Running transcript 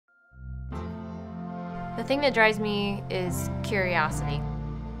The thing that drives me is curiosity.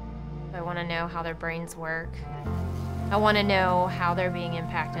 I want to know how their brains work. I want to know how they're being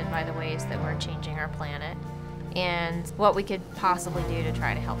impacted by the ways that we're changing our planet and what we could possibly do to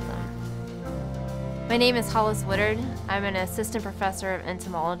try to help them. My name is Hollis Woodard. I'm an assistant professor of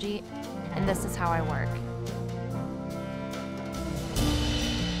entomology, and this is how I work.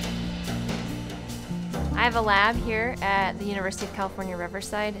 I have a lab here at the University of California,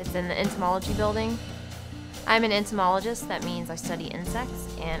 Riverside. It's in the entomology building. I'm an entomologist. That means I study insects,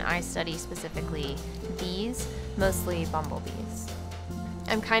 and I study specifically bees, mostly bumblebees.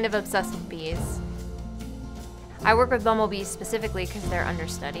 I'm kind of obsessed with bees. I work with bumblebees specifically because they're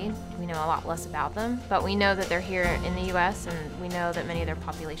understudied. We know a lot less about them, but we know that they're here in the US, and we know that many of their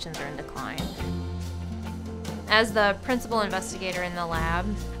populations are in decline. As the principal investigator in the lab,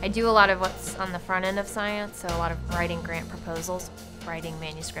 I do a lot of what's on the front end of science, so a lot of writing grant proposals, writing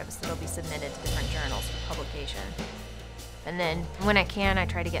manuscripts that will be submitted to different journals for publication. And then when I can, I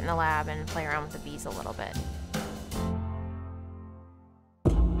try to get in the lab and play around with the bees a little bit.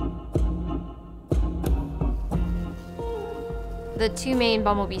 The two main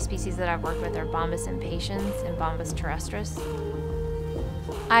bumblebee species that I've worked with are Bombus impatiens and Bombus terrestris.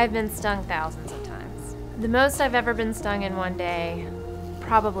 I've been stung thousands of times. The most I've ever been stung in one day,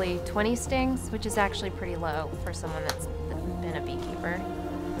 probably 20 stings, which is actually pretty low for someone that's been a beekeeper.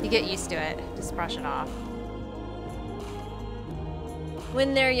 You get used to it, just brush it off.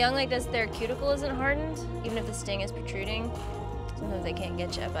 When they're young like this, their cuticle isn't hardened, even if the sting is protruding. Sometimes they can't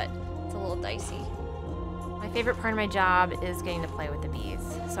get you, but it's a little dicey. My favorite part of my job is getting to play with the bees.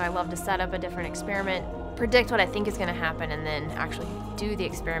 So I love to set up a different experiment, predict what I think is going to happen, and then actually do the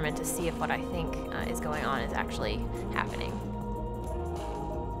experiment to see if what I think is going on is actually happening.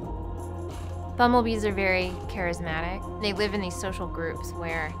 Bumblebees are very charismatic. They live in these social groups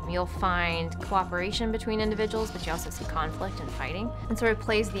where you'll find cooperation between individuals, but you also see conflict and fighting, and sort of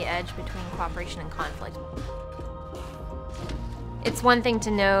plays the edge between cooperation and conflict. It's one thing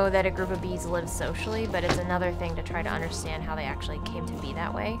to know that a group of bees lives socially, but it's another thing to try to understand how they actually came to be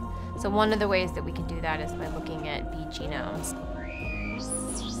that way. So one of the ways that we can do that is by looking at bee genomes.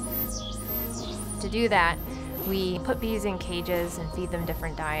 To do that, we put bees in cages and feed them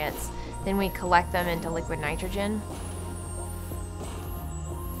different diets. Then we collect them into liquid nitrogen.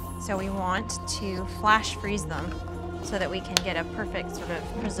 So we want to flash freeze them so that we can get a perfect sort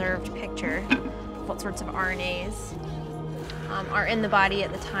of preserved picture of what sorts of RNAs are in the body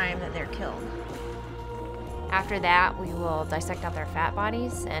at the time that they're killed. After that, we will dissect out their fat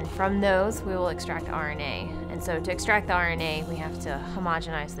bodies, and from those we will extract RNA. And so to extract the RNA, we have to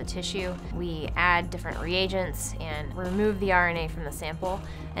homogenize the tissue. We add different reagents and remove the RNA from the sample,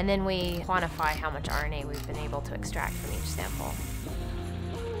 and then we quantify how much RNA we've been able to extract from each sample.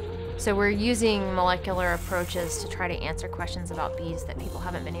 So we're using molecular approaches to try to answer questions about bees that people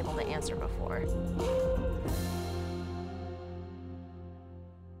haven't been able to answer before.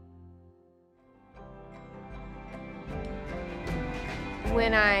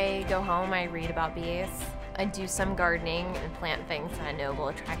 When I go home, I read about bees. I do some gardening and plant things that I know will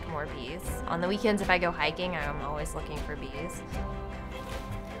attract more bees. On the weekends, if I go hiking, I'm always looking for bees.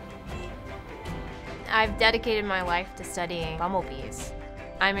 I've dedicated my life to studying bumblebees.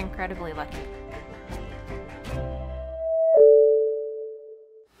 I'm incredibly lucky.